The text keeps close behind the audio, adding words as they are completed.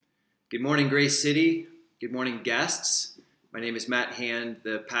Good morning, Grace City. Good morning, guests. My name is Matt Hand,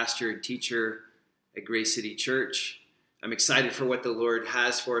 the pastor and teacher at Grace City Church. I'm excited for what the Lord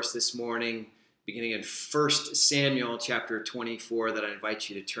has for us this morning, beginning in 1 Samuel chapter 24, that I invite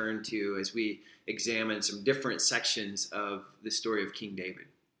you to turn to as we examine some different sections of the story of King David.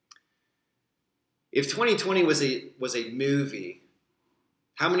 If 2020 was a movie,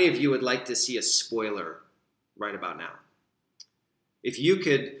 how many of you would like to see a spoiler right about now? If you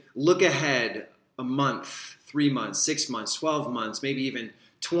could look ahead a month, 3 months, 6 months, 12 months, maybe even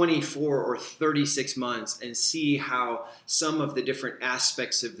 24 or 36 months, and see how some of the different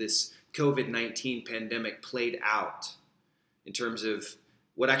aspects of this COVID-19 pandemic played out in terms of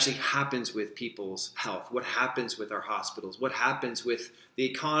what actually happens with people's health, what happens with our hospitals, what happens with the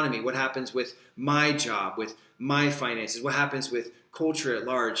economy, what happens with my job, with my finances, what happens with culture at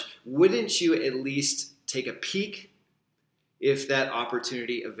large, wouldn't you at least take a peek if that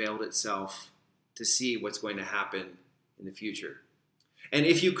opportunity availed itself to see what's going to happen in the future? And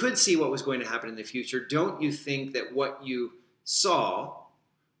if you could see what was going to happen in the future, don't you think that what you saw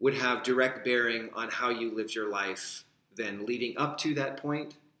would have direct bearing on how you lived your life then leading up to that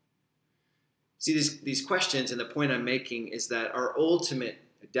point? See, these questions, and the point I'm making is that our ultimate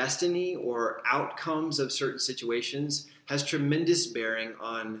destiny or outcomes of certain situations has tremendous bearing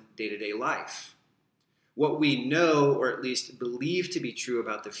on day-to-day life. What we know, or at least believe to be true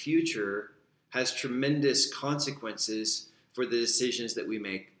about the future, has tremendous consequences for the decisions that we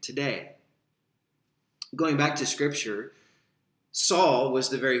make today. Going back to Scripture, Saul was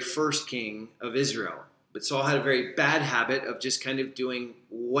the very first king of Israel, but Saul had a very bad habit of just kind of doing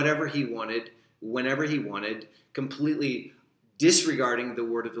whatever he wanted, whenever he wanted, completely disregarding the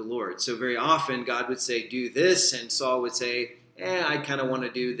word of the Lord. So very often God would say, do this, and Saul would say, I kind of want to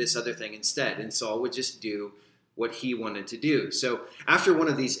do this other thing instead. And Saul would just do what he wanted to do. So after one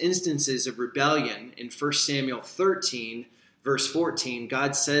of these instances of rebellion in 1 Samuel 13, verse 14,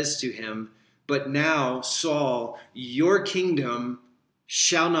 God says to him, "But now, Saul, your kingdom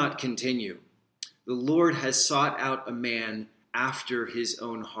shall not continue. The Lord has sought out a man after his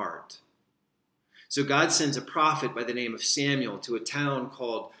own heart." So God sends a prophet by the name of Samuel to a town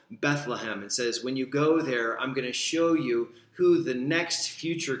called Bethlehem and says, when you go there, I'm going to show you who the next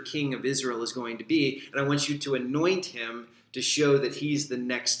future king of Israel is going to be, and I want you to anoint him to show that he's the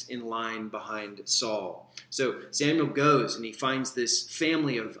next in line behind Saul. So Samuel goes and he finds this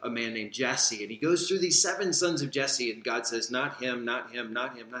family of a man named Jesse, and he goes through these 7 sons of Jesse, and God says, not him, not him,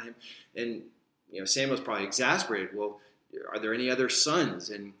 not him, not him. And Samuel's probably exasperated. Well, are there any other sons?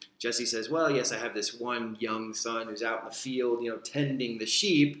 And Jesse says, well, yes, I have this one young son who's out in the field, tending the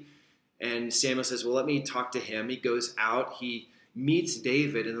sheep. And Samuel says, well, let me talk to him. He goes out, he meets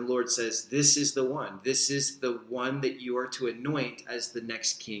David, and the Lord says, this is the one. This is the one that you are to anoint as the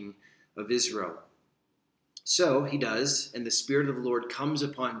next king of Israel. So he does, and the Spirit of the Lord comes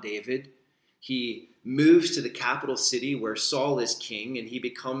upon David. He moves to the capital city where Saul is king, and he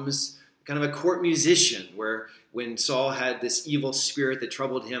becomes kind of a court musician, where when Saul had this evil spirit that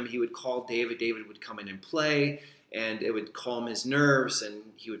troubled him, he would call David. David would come in and play, and it would calm his nerves, and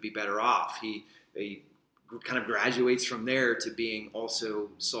he would be better off. He kind of graduates from there to being also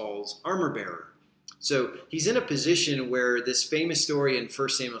Saul's armor bearer. So he's in a position where this famous story in 1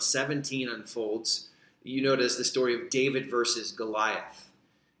 Samuel 17 unfolds. You know it as the story of David versus Goliath.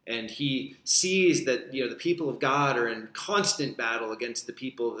 And he sees that the people of God are in constant battle against the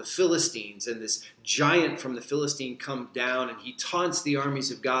people of the Philistines. And this giant from the Philistine comes down and he taunts the armies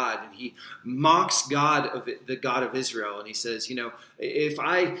of God. And he mocks the God of Israel. And he says, if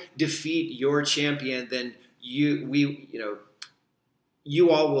I defeat your champion, then you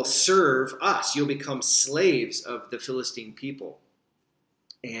all will serve us. You'll become slaves of the Philistine people.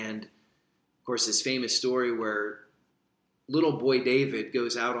 And of course, this famous story where little boy David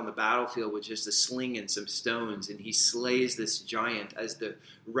goes out on the battlefield with just a sling and some stones, and he slays this giant as the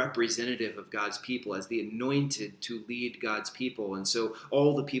representative of God's people, as the anointed to lead God's people. And so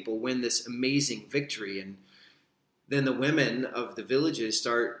all the people win this amazing victory. And then the women of the villages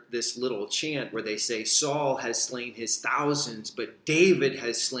start this little chant where they say, Saul has slain his thousands, but David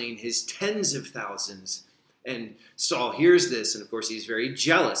has slain his tens of thousands. And Saul hears this, and of course he's very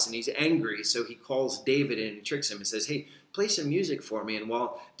jealous and he's angry. So he calls David in and tricks him and says, hey, play some music for me. And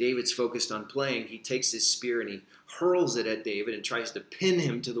while David's focused on playing, he takes his spear and he hurls it at David and tries to pin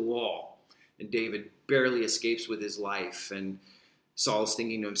him to the wall. And David barely escapes with his life. And Saul's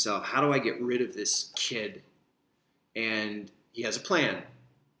thinking to himself, how do I get rid of this kid? And he has a plan.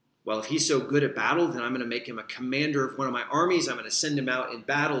 Well, if he's so good at battle, then I'm going to make him a commander of one of my armies. I'm going to send him out in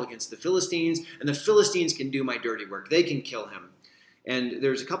battle against the Philistines, and the Philistines can do my dirty work. They can kill him. And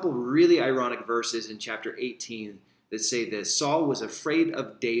there's a couple really ironic verses in chapter 18 that say this: Saul was afraid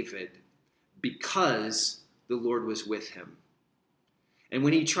of David because the Lord was with him. And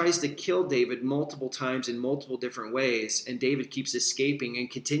when he tries to kill David multiple times in multiple different ways, and David keeps escaping and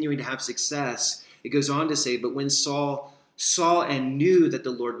continuing to have success, it goes on to say, but when Saul saw and knew that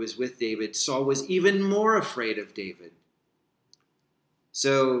the Lord was with David, Saul was even more afraid of David.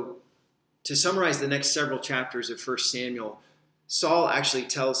 So, to summarize the next several chapters of 1 Samuel, Saul actually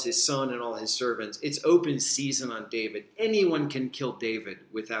tells his son and all his servants, it's open season on David. Anyone can kill David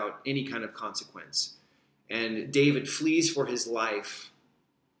without any kind of consequence. And David flees for his life.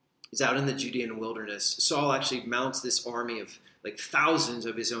 He's out in the Judean wilderness. Saul actually mounts this army of like thousands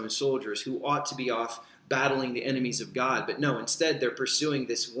of his own soldiers who ought to be off battling the enemies of God. But no, instead they're pursuing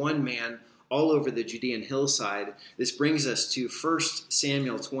this one man all over the Judean hillside. This brings us to 1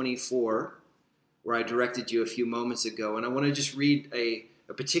 Samuel 24, where I directed you a few moments ago. And I want to just read a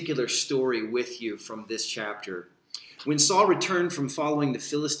particular story with you from this chapter. When Saul returned from following the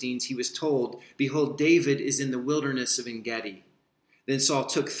Philistines, he was told, behold, David is in the wilderness of En-Gedi. Then Saul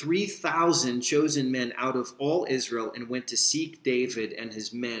took 3,000 chosen men out of all Israel and went to seek David and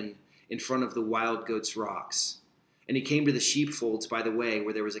his men in front of the wild goats' rocks. And he came to the sheepfolds by the way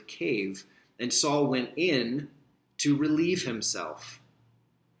where there was a cave, and Saul went in to relieve himself.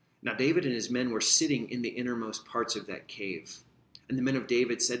 Now David and his men were sitting in the innermost parts of that cave. And the men of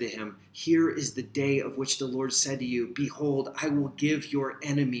David said to him, here is the day of which the Lord said to you, behold, I will give your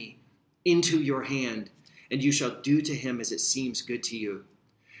enemy into your hand, and you shall do to him as it seems good to you.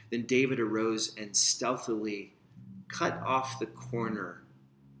 Then David arose and stealthily cut off the corner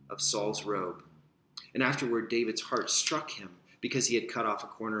of Saul's robe. And afterward David's heart struck him because he had cut off a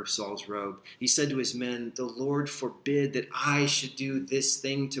corner of Saul's robe. He said to his men, the Lord forbid that I should do this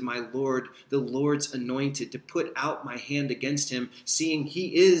thing to my Lord, the Lord's anointed, to put out my hand against him, seeing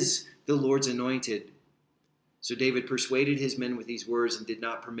he is the Lord's anointed. So David persuaded his men with these words and did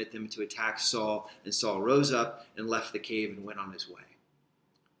not permit them to attack Saul. And Saul rose up and left the cave and went on his way.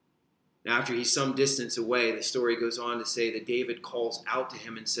 Now, after he's some distance away, the story goes on to say that David calls out to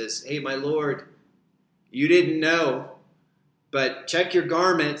him and says, hey, my Lord, you didn't know, but check your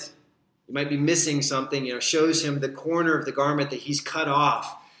garment. You might be missing something. Shows him the corner of the garment that he's cut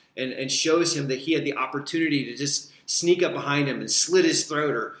off and shows him that he had the opportunity to just sneak up behind him and slit his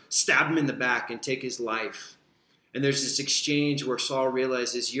throat or stab him in the back and take his life. And there's this exchange where Saul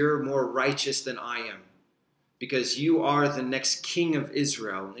realizes, you're more righteous than I am because you are the next king of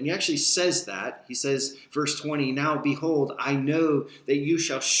Israel. And he actually says that. He says, verse 20, now behold, I know that you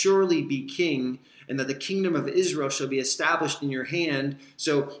shall surely be king and that the kingdom of Israel shall be established in your hand.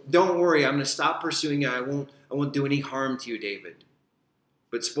 So don't worry, I'm going to stop pursuing you. I won't do any harm to you, David.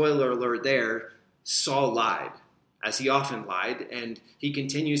 But spoiler alert there, Saul lied, as he often lied, and he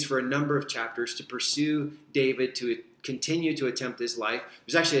continues for a number of chapters to pursue David, to continue to attempt his life.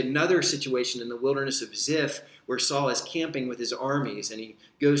 There's actually another situation in the wilderness of Ziph where Saul is camping with his armies, and he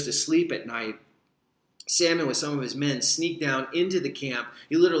goes to sleep at night. Samuel with some of his men sneak down into the camp.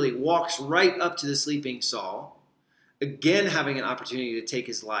 He literally walks right up to the sleeping Saul, again having an opportunity to take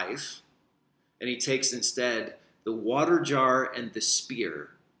his life, and he takes instead the water jar and the spear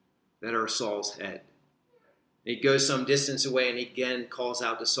that are Saul's head. He goes some distance away and he again calls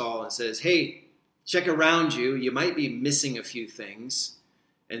out to Saul and says, hey, check around you. You might be missing a few things.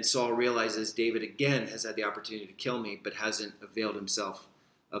 And Saul realizes David again has had the opportunity to kill me, but hasn't availed himself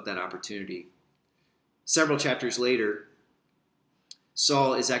of that opportunity. Several chapters later,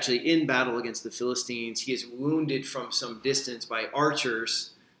 Saul is actually in battle against the Philistines. He is wounded from some distance by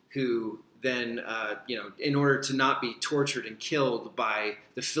archers who then, in order to not be tortured and killed by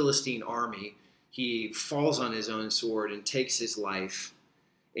the Philistine army, he falls on his own sword and takes his life.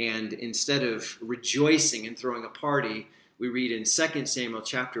 And instead of rejoicing and throwing a party, we read in 2 Samuel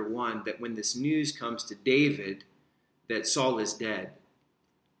chapter 1 that when this news comes to David that Saul is dead,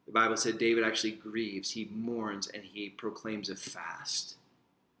 the Bible said David actually grieves, he mourns, and he proclaims a fast.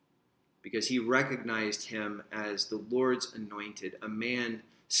 Because he recognized him as the Lord's anointed, a man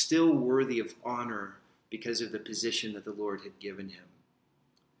still worthy of honor because of the position that the Lord had given him.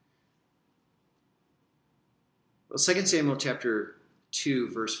 Well, 2 Samuel chapter 2,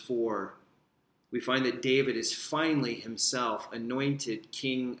 verse 4, we find that David is finally himself anointed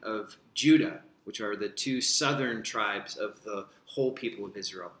king of Judah, which are the two southern tribes of the whole people of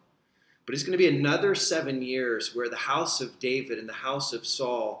Israel. But it's going to be another 7 years where the house of David and the house of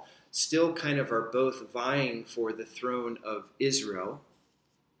Saul still kind of are both vying for the throne of Israel.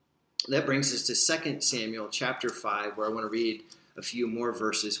 That brings us to 2 Samuel chapter 5, where I want to read a few more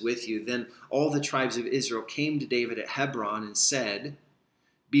verses with you. Then all the tribes of Israel came to David at Hebron and said,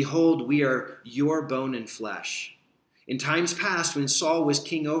 "Behold, we are your bone and flesh. In times past, when Saul was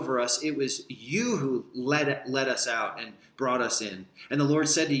king over us, it was you who led us out and brought us in. And the Lord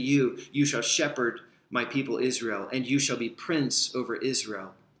said to you, you shall shepherd my people Israel, and you shall be prince over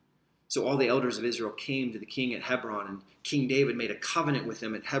Israel." So all the elders of Israel came to the king at Hebron, and King David made a covenant with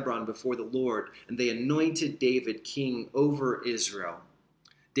them at Hebron before the Lord, and they anointed David king over Israel.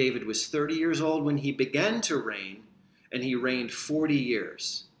 David was 30 years old when he began to reign, and he reigned 40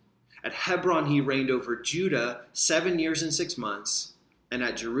 years. At Hebron he reigned over Judah 7 years and 6 months, and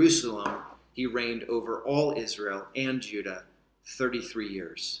at Jerusalem he reigned over all Israel and Judah 33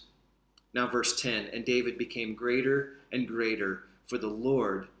 years. Now verse 10, and David became greater and greater, for the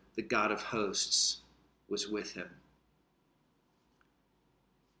Lord, the God of hosts, was with him.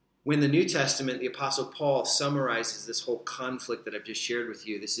 When the New Testament, the Apostle Paul summarizes this whole conflict that I've just shared with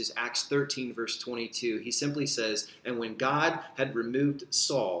you, this is Acts 13, verse 22. He simply says, "And when God had removed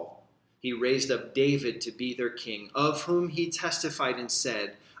Saul, he raised up David to be their king, of whom he testified and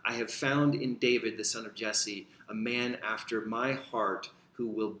said, I have found in David, the son of Jesse, a man after my heart who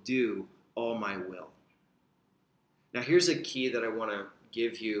will do all my will." Now here's a key that I want to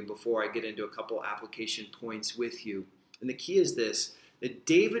give you before I get into a couple application points with you. And the key is this, that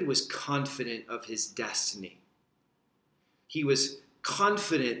David was confident of his destiny. He was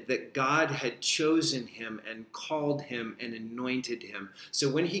confident that God had chosen him and called him and anointed him. So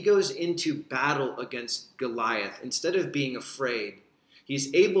when he goes into battle against Goliath, instead of being afraid,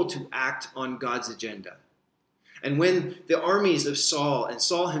 he's able to act on God's agenda. And when the armies of Saul and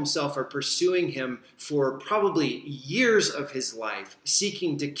Saul himself are pursuing him for probably years of his life,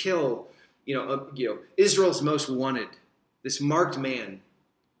 seeking to kill, Israel's most wanted, this marked man,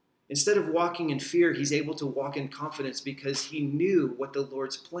 instead of walking in fear, he's able to walk in confidence because he knew what the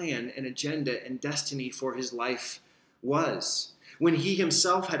Lord's plan and agenda and destiny for his life was. When he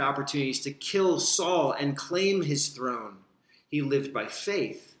himself had opportunities to kill Saul and claim his throne, he lived by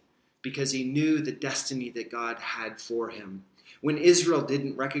faith because he knew the destiny that God had for him. When Israel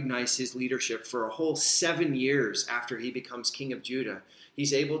didn't recognize his leadership for a whole 7 years after he becomes king of Judah,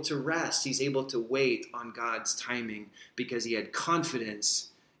 he's able to rest. He's able to wait on God's timing because he had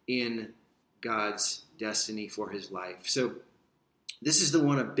confidence in God's destiny for his life. So this is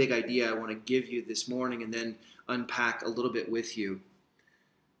a big idea I want to give you this morning and then unpack a little bit with you.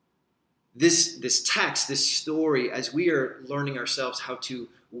 This text, this story, as we are learning ourselves how to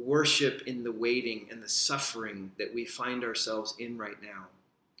worship in the waiting and the suffering that we find ourselves in right now.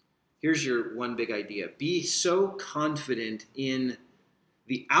 Here's your one big idea. Be so confident in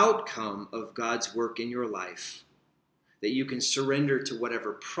the outcome of God's work in your life that you can surrender to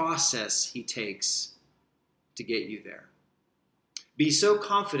whatever process he takes to get you there. Be so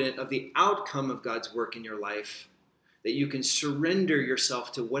confident of the outcome of God's work in your life that you can surrender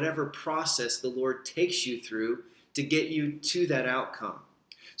yourself to whatever process the Lord takes you through to get you to that outcome.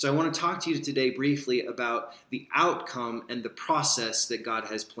 So I want to talk to you today briefly about the outcome and the process that God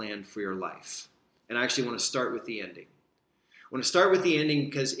has planned for your life. And I actually want to start with the ending. I want to start with the ending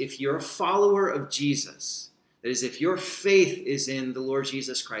because if you're a follower of Jesus, that is, if your faith is in the Lord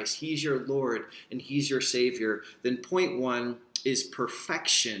Jesus Christ, he's your Lord and he's your Savior, then point one is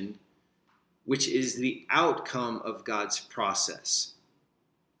perfection, which is the outcome of God's process.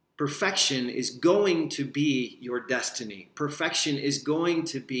 Perfection is going to be your destiny. Perfection is going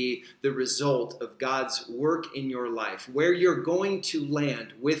to be the result of God's work in your life. Where you're going to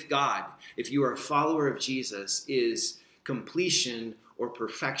land with God, if you are a follower of Jesus, is completion or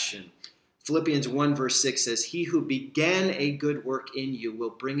perfection. Philippians 1 verse 6 says, "He who began a good work in you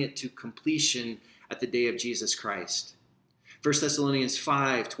will bring it to completion at the day of Jesus Christ." 1 Thessalonians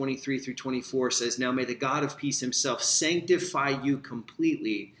 5, 23 through 24 says, "Now may the God of peace himself sanctify you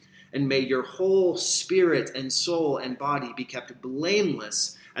completely, and may your whole spirit and soul and body be kept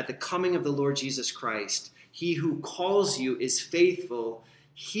blameless at the coming of the Lord Jesus Christ. He who calls you is faithful.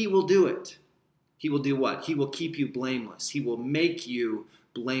 He will do it." He will do what? He will keep you blameless. He will make you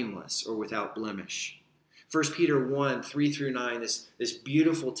blameless or without blemish. 1 Peter 1, 3 through 9, this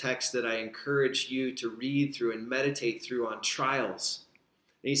beautiful text that I encourage you to read through and meditate through on trials.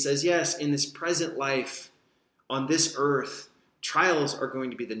 And he says, yes, in this present life, on this earth, trials are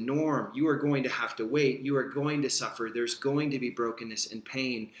going to be the norm. You are going to have to wait. You are going to suffer. There's going to be brokenness and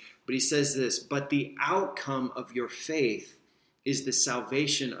pain. But he says this, "But the outcome of your faith is the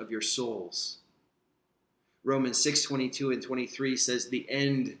salvation of your souls." Romans 6, 22 and 23 says the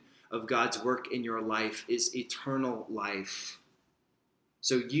end of God's work in your life is eternal life.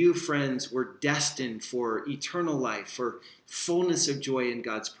 So you, friends, were destined for eternal life, for fullness of joy in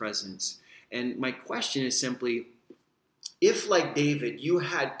God's presence. And my question is simply, if, like David, you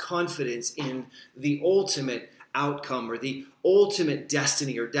had confidence in the ultimate outcome or the ultimate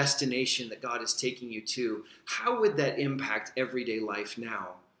destiny or destination that God is taking you to, how would that impact everyday life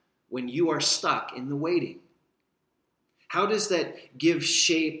now when you are stuck in the waiting? How does that give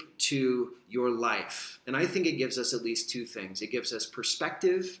shape to your life? And I think it gives us at least two things. It gives us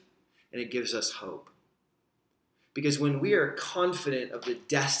perspective and it gives us hope. Because when we are confident of the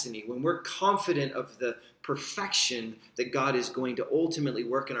destiny, when we're confident of the perfection that God is going to ultimately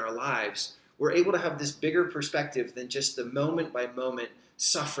work in our lives, we're able to have this bigger perspective than just the moment by moment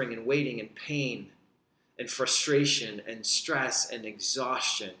suffering and waiting and pain and frustration and stress and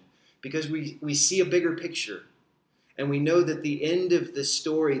exhaustion. Because we see a bigger picture. And we know that the end of the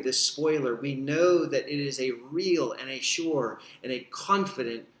story, the spoiler, we know that it is a real and a sure and a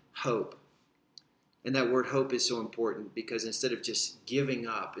confident hope. And that word hope is so important because instead of just giving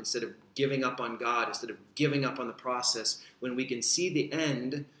up, instead of giving up on God, instead of giving up on the process, when we can see the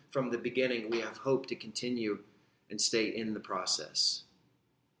end from the beginning, we have hope to continue and stay in the process.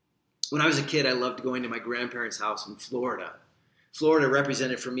 When I was a kid, I loved going to my grandparents' house in Florida. Florida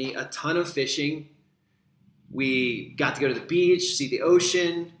represented for me a ton of fishing. We got to go to the beach, see the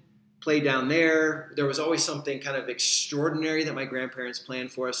ocean, play down there. There was always something kind of extraordinary that my grandparents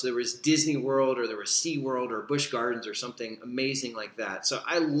planned for us. So there was Disney World or there was Sea World or Busch Gardens or something amazing like that. So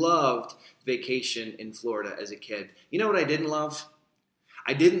I loved vacation in Florida as a kid. You know what I didn't love?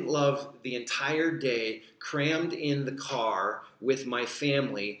 I didn't love the entire day crammed in the car with my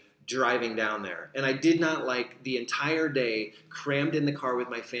family driving down there. And I did not like the entire day crammed in the car with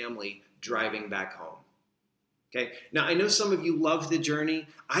my family driving back home. Okay. Now, I know some of you love the journey.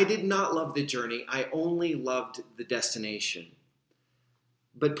 I did not love the journey. I only loved the destination.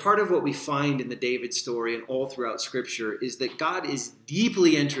 But part of what we find in the David story and all throughout Scripture is that God is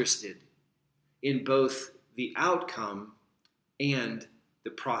deeply interested in both the outcome and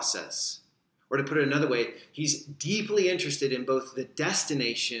the process. Or to put it another way, he's deeply interested in both the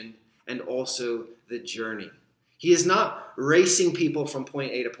destination and also the journey. He is not racing people from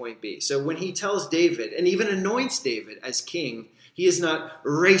point A to point B. So when he tells David, and even anoints David as king, he is not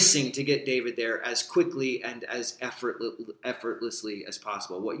racing to get David there as quickly and as effortlessly as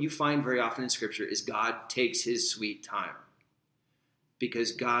possible. What you find very often in Scripture is God takes his sweet time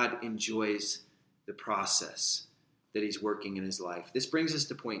because God enjoys the process that he's working in his life. This brings us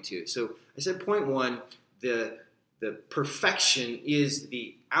to point two. So I said point one, the perfection is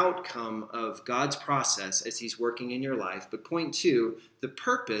the outcome of God's process as he's working in your life. But point two, the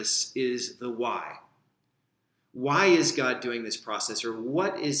purpose is the why. Why is God doing this process, or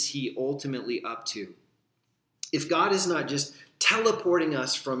what is he ultimately up to? If God is not just teleporting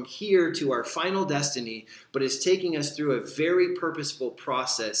us from here to our final destiny, but is taking us through a very purposeful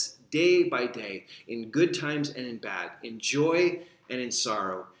process day by day, in good times and in bad, in joy and in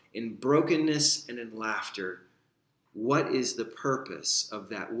sorrow, in brokenness and in laughter, what is the purpose of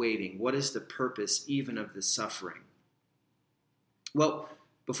that waiting? What is the purpose even of the suffering? Well,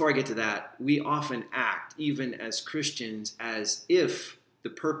 before I get to that, we often act, even as Christians, as if the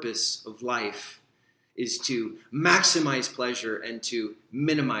purpose of life is to maximize pleasure and to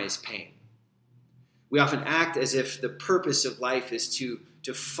minimize pain. We often act as if the purpose of life is to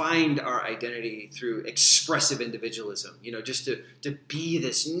find our identity through expressive individualism, just to be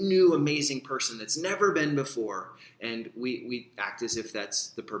this new amazing person that's never been before. And we act as if that's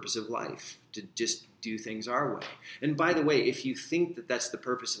the purpose of life, to just do things our way. And by the way, if you think that that's the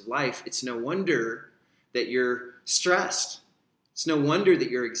purpose of life, it's no wonder that you're stressed. It's no wonder that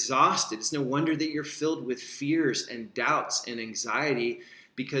you're exhausted. It's no wonder that you're filled with fears and doubts and anxiety,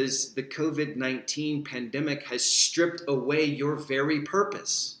 because the COVID-19 pandemic has stripped away your very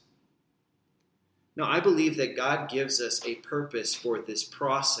purpose. Now, I believe that God gives us a purpose for this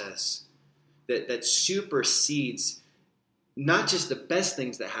process that supersedes not just the best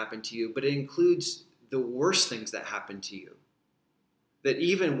things that happen to you, but it includes the worst things that happen to you. That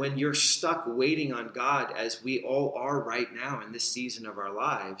even when you're stuck waiting on God, as we all are right now in this season of our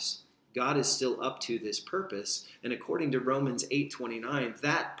lives, God is still up to this purpose. And according to Romans 8:29,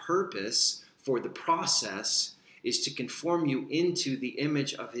 that purpose for the process is to conform you into the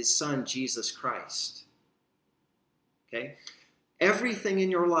image of his Son, Jesus Christ. Okay? Everything in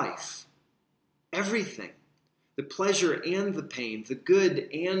your life, everything, the pleasure and the pain, the good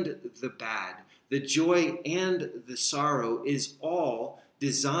and the bad, the joy and the sorrow, is all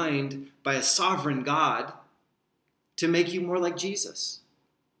designed by a sovereign God to make you more like Jesus.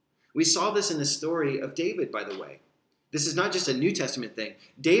 We saw this in the story of David, by the way. This is not just a New Testament thing.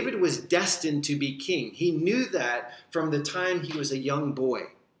 David was destined to be king. He knew that from the time he was a young boy.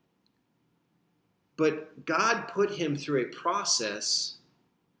 But God put him through a process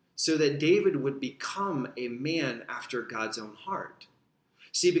so that David would become a man after God's own heart.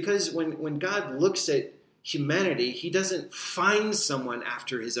 See, because when God looks at humanity, he doesn't find someone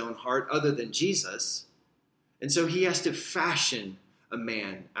after his own heart other than Jesus. And so he has to fashion a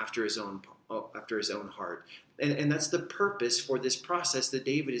man after his own heart. And that's the purpose for this process that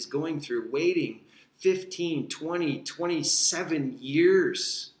David is going through, waiting 15, 20, 27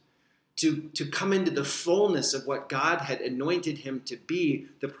 years to come into the fullness of what God had anointed him to be.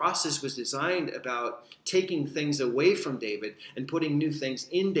 The process was designed about taking things away from David and putting new things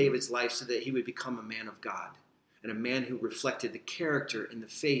in David's life so that he would become a man of God and a man who reflected the character and the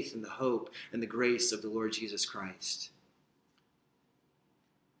faith and the hope and the grace of the Lord Jesus Christ.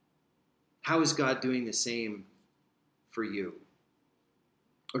 How is God doing the same for you?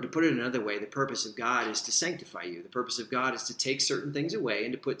 Or to put it another way, the purpose of God is to sanctify you. The purpose of God is to take certain things away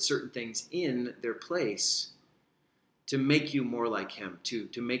and to put certain things in their place to make you more like him, to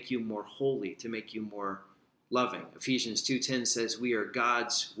make you more holy, to make you more loving. Ephesians 2:10 says we are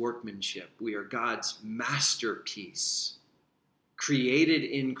God's workmanship. We are God's masterpiece, created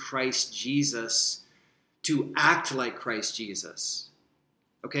in Christ Jesus to act like Christ Jesus.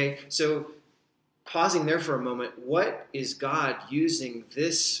 Okay, so pausing there for a moment, what is God using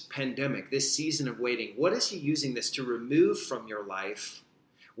this pandemic, this season of waiting? What is he using this to remove from your life?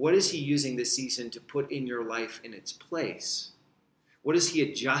 What is he using this season to put in your life in its place? What is he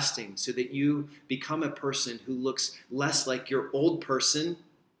adjusting so that you become a person who looks less like your old person,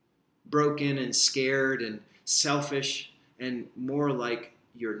 broken and scared and selfish, and more like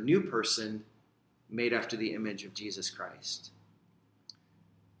your new person made after the image of Jesus Christ?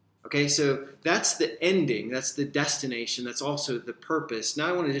 Okay, so that's the ending, that's the destination, that's also the purpose. Now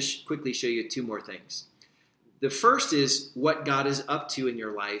I want to just quickly show you two more things. The first is what God is up to in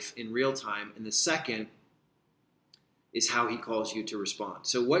your life in real time, and the second is how he calls you to respond.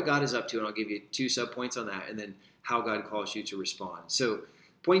 So what God is up to, and I'll give you 2 subpoints on that, and then how God calls you to respond. So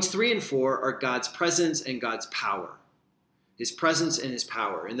points 3 and 4 are God's presence and God's power. His presence and his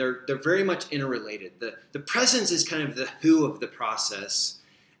power, and they're very much interrelated. The presence is kind of the who of the process,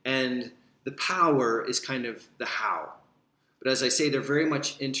 and the power is kind of the how. But as I say, they're very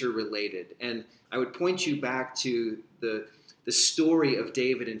much interrelated. And I would point you back to the story of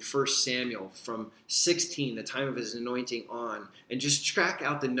David in 1 Samuel from 16, the time of his anointing on, and just track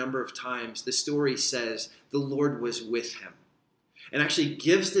out the number of times the story says the Lord was with him. And actually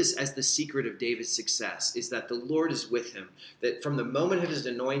gives this as the secret of David's success, is that the Lord is with him. That from the moment of his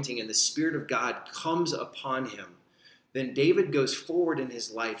anointing and the Spirit of God comes upon him, then David goes forward in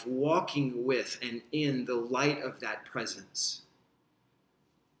his life, walking with and in the light of that presence.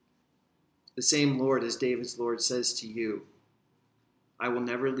 The same Lord as David's Lord says to you, I will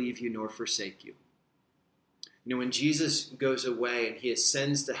never leave you nor forsake you. You know, when Jesus goes away and he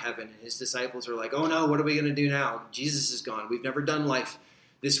ascends to heaven, and his disciples are like, oh no, what are we going to do now? Jesus is gone. We've never done life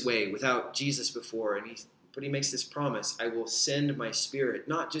this way without Jesus before. But he makes this promise, I will send my Spirit,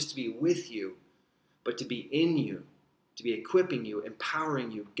 not just to be with you, but to be in you, to be equipping you,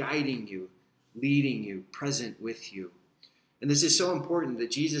 empowering you, guiding you, leading you, present with you. And this is so important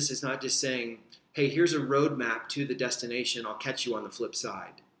that Jesus is not just saying, hey, here's a roadmap to the destination. I'll catch you on the flip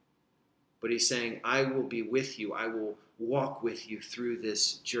side. But he's saying, I will be with you. I will walk with you through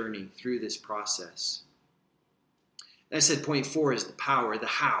this journey, through this process. And I said point 4 is the power, the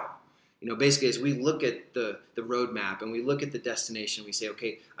how. You know, basically, as we look at the roadmap and we look at the destination, we say,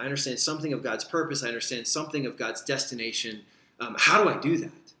 okay, I understand something of God's purpose. I understand something of God's destination. How do I do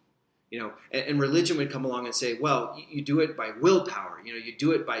that? You know, and religion would come along and say, well, you do it by willpower. You know, you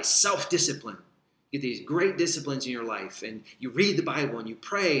do it by self-discipline. You get these great disciplines in your life, and you read the Bible, and you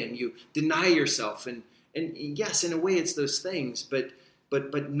pray, and you deny yourself. And yes, in a way, it's those things, but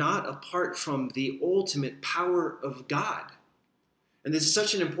not apart from the ultimate power of God. And this is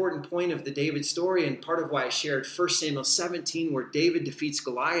such an important point of the David story, and part of why I shared 1 Samuel 17, where David defeats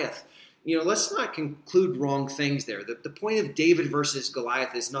Goliath. You know, let's not conclude wrong things there. The point of David versus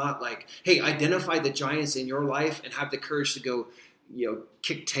Goliath is not like, hey, identify the giants in your life and have the courage to go,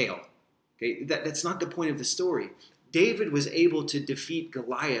 kick tail. Okay, that's not the point of the story. David was able to defeat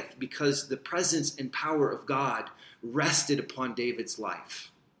Goliath because the presence and power of God rested upon David's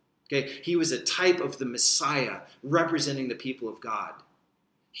life. Okay, he was a type of the Messiah representing the people of God.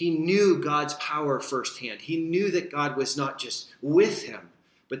 He knew God's power firsthand. He knew that God was not just with him,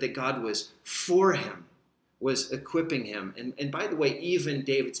 but that God was for him, was equipping him. And by the way, even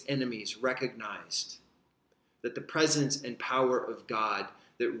David's enemies recognized that the presence and power of God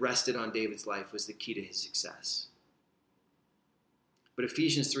that rested on David's life was the key to his success. But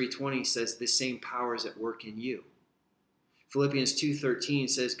Ephesians 3:20 says the same power is at work in you. Philippians 2:13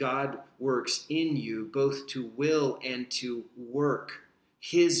 says God works in you both to will and to work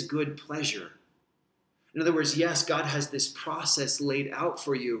his good pleasure. In other words, yes, God has this process laid out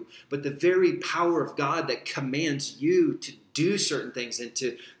for you, but the very power of God that commands you to do certain things and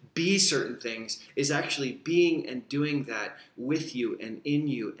to be certain things is actually being and doing that with you and in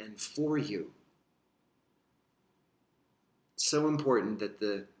you and for you. It's so important that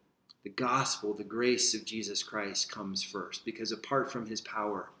the gospel, the grace of Jesus Christ comes first, because apart from his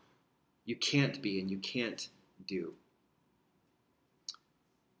power, you can't be and you can't do.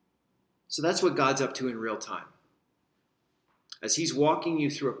 So that's what God's up to in real time. As he's walking you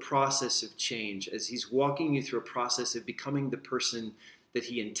through a process of change, as he's walking you through a process of becoming the person that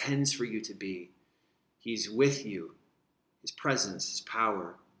he intends for you to be, he's with you, his presence, his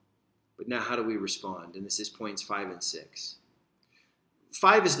power. But now how do we respond? And this is points 5 and 6.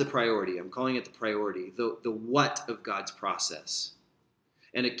 5 is the priority. I'm calling it the priority, the what of God's process.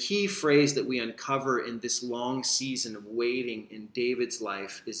 And a key phrase that we uncover in this long season of waiting in David's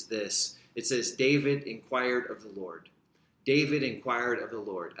life is this. It says, David inquired of the Lord. David inquired of the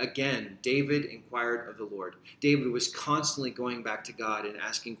Lord. Again, David inquired of the Lord. David was constantly going back to God and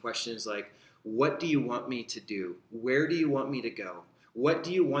asking questions like, what do you want me to do? Where do you want me to go? What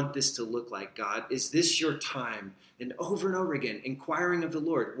do you want this to look like, God? Is this your time? And over again, inquiring of the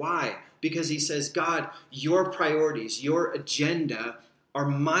Lord. Why? Because he says, God, your priorities, your agenda are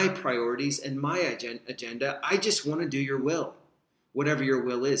my priorities and my agenda. I just want to do your will, whatever your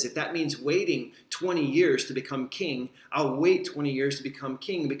will is. If that means waiting 20 years to become king, I'll wait 20 years to become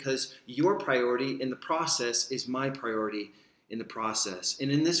king because your priority in the process is my priority in the process.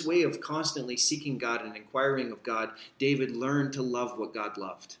 And in this way of constantly seeking God and inquiring of God, David learned to love what God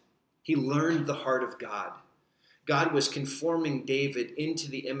loved. He learned the heart of God. God was conforming David into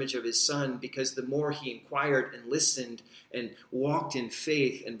the image of his son because the more he inquired and listened and walked in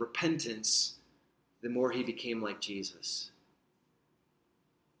faith and repentance, the more he became like Jesus.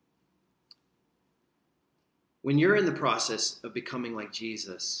 When you're in the process of becoming like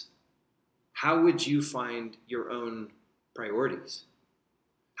Jesus, how would you find your own priorities?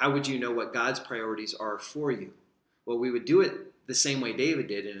 How would you know what God's priorities are for you? Well, we would do it the same way David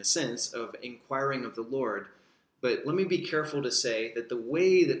did, in a sense, of inquiring of the Lord. But let me be careful to say that the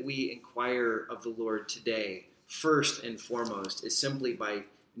way that we inquire of the Lord today, first and foremost, is simply by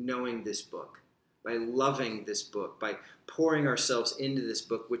knowing this book, by loving this book, by pouring ourselves into this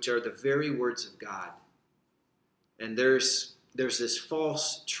book, which are the very words of God. And there's this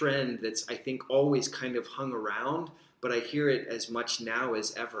false trend that's, I think, always kind of hung around, but I hear it as much now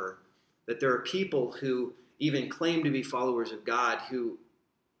as ever, that there are people who even claim to be followers of God who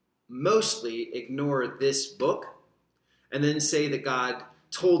mostly ignore this book and then say that God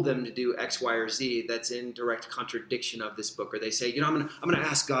told them to do X, Y, or Z that's in direct contradiction of this book. Or they say, I'm going to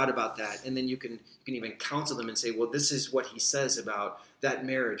ask God about that. And then you can even counsel them and say, well, this is what he says about that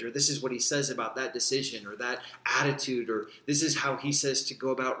marriage, or this is what he says about that decision or that attitude, or this is how he says to go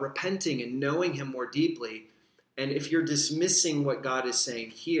about repenting and knowing him more deeply. And if you're dismissing what God is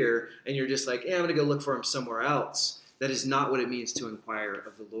saying here and you're just like, I'm going to go look for him somewhere else, that is not what it means to inquire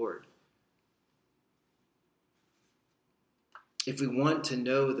of the Lord. If we want to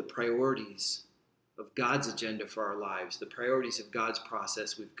know the priorities of God's agenda for our lives, the priorities of God's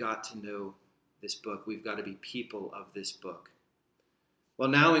process, we've got to know this book. We've got to be people of this book. Well,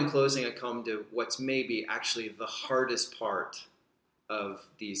 now in closing, I come to what's maybe actually the hardest part of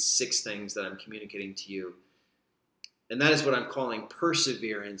these 6 things that I'm communicating to you. And that is what I'm calling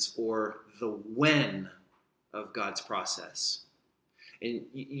perseverance, or the when of God's process. And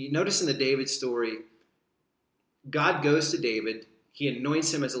you notice in the David story, God goes to David. He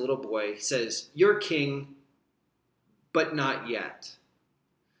anoints him as a little boy. He says, you're king, but not yet.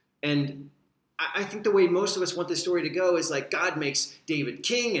 And I think the way most of us want this story to go is like God makes David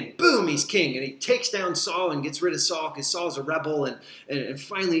king, and boom, he's king. And he takes down Saul and gets rid of Saul because Saul's a rebel. And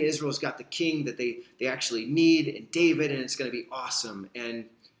finally Israel's got the king that they actually need in David, and it's going to be awesome. And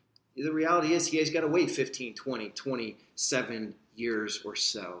the reality is he has got to wait 15, 20, 27 years or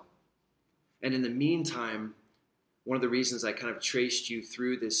so. And in the meantime, one of the reasons I kind of traced you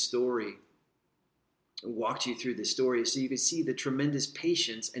through this story and walked you through this story is so you can see the tremendous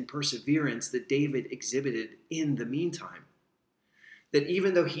patience and perseverance that David exhibited in the meantime. That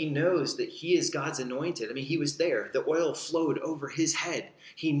even though he knows that he is God's anointed, he was there, the oil flowed over his head.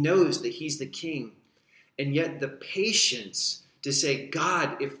 He knows that he's the king. And yet the patience to say,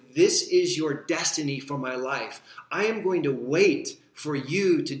 God, if this is your destiny for my life, I am going to wait for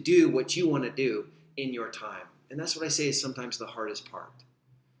you to do what you want to do in your time. And that's what I say is sometimes the hardest part.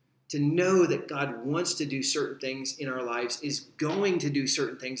 To know that God wants to do certain things in our lives, is going to do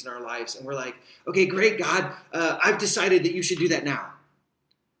certain things in our lives. And we're like, okay, great, God, I've decided that you should do that now.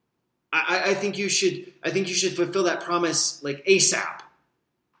 I think you should fulfill that promise like ASAP.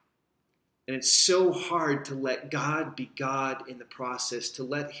 And it's so hard to let God be God in the process, to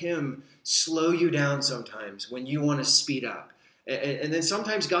let him slow you down sometimes when you want to speed up. And then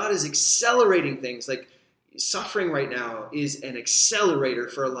sometimes God is accelerating things. Like suffering right now is an accelerator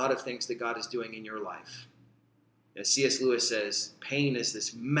for a lot of things that God is doing in your life. As C.S. Lewis says, pain is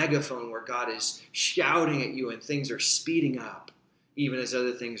this megaphone where God is shouting at you and things are speeding up, even as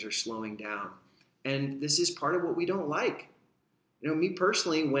other things are slowing down. And this is part of what we don't like. You know, me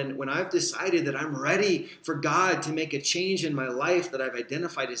personally, when I've decided that I'm ready for God to make a change in my life that I've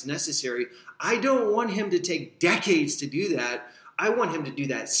identified as necessary, I don't want him to take decades to do that. I want him to do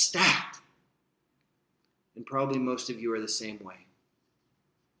that stat. And probably most of you are the same way.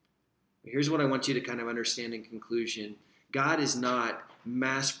 Here's what I want you to kind of understand in conclusion. God is not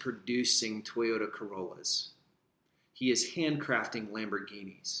mass producing Toyota Corollas. He is handcrafting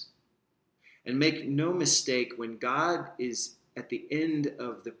Lamborghinis. And make no mistake, when God is at the end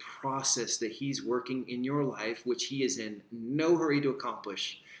of the process that he's working in your life, which he is in no hurry to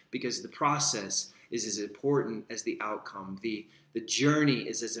accomplish, because the process is as important as the outcome. The journey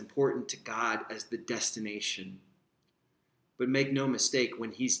is as important to God as the destination. But make no mistake,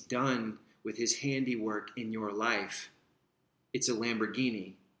 when he's done with his handiwork in your life, it's a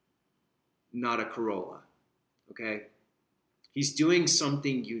Lamborghini, not a Corolla. Okay? He's doing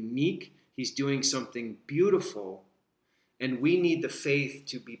something unique. He's doing something beautiful. And we need the faith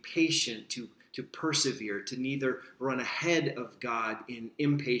to be patient, to persevere, to neither run ahead of God in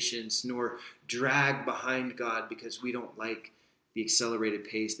impatience nor drag behind God because we don't like the accelerated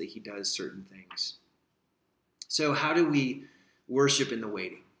pace that he does certain things. So how do we worship in the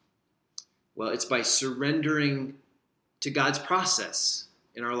waiting? Well, it's by surrendering to God's process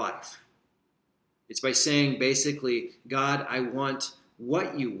in our life. It's by saying basically, God, I want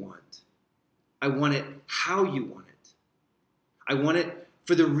what you want. I want it how you want it. I want it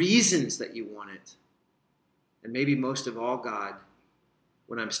for the reasons that you want it. And maybe most of all, God,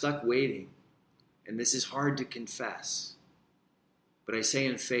 when I'm stuck waiting, and this is hard to confess, but I say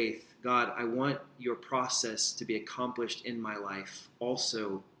in faith, God, I want your process to be accomplished in my life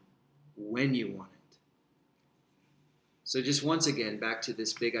also when you want it. So just once again, back to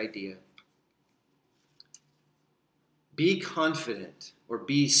this big idea. Be confident, or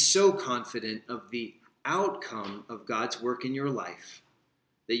be so confident of the outcome of God's work in your life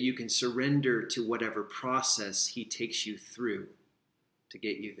that you can surrender to whatever process he takes you through to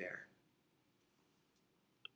get you there.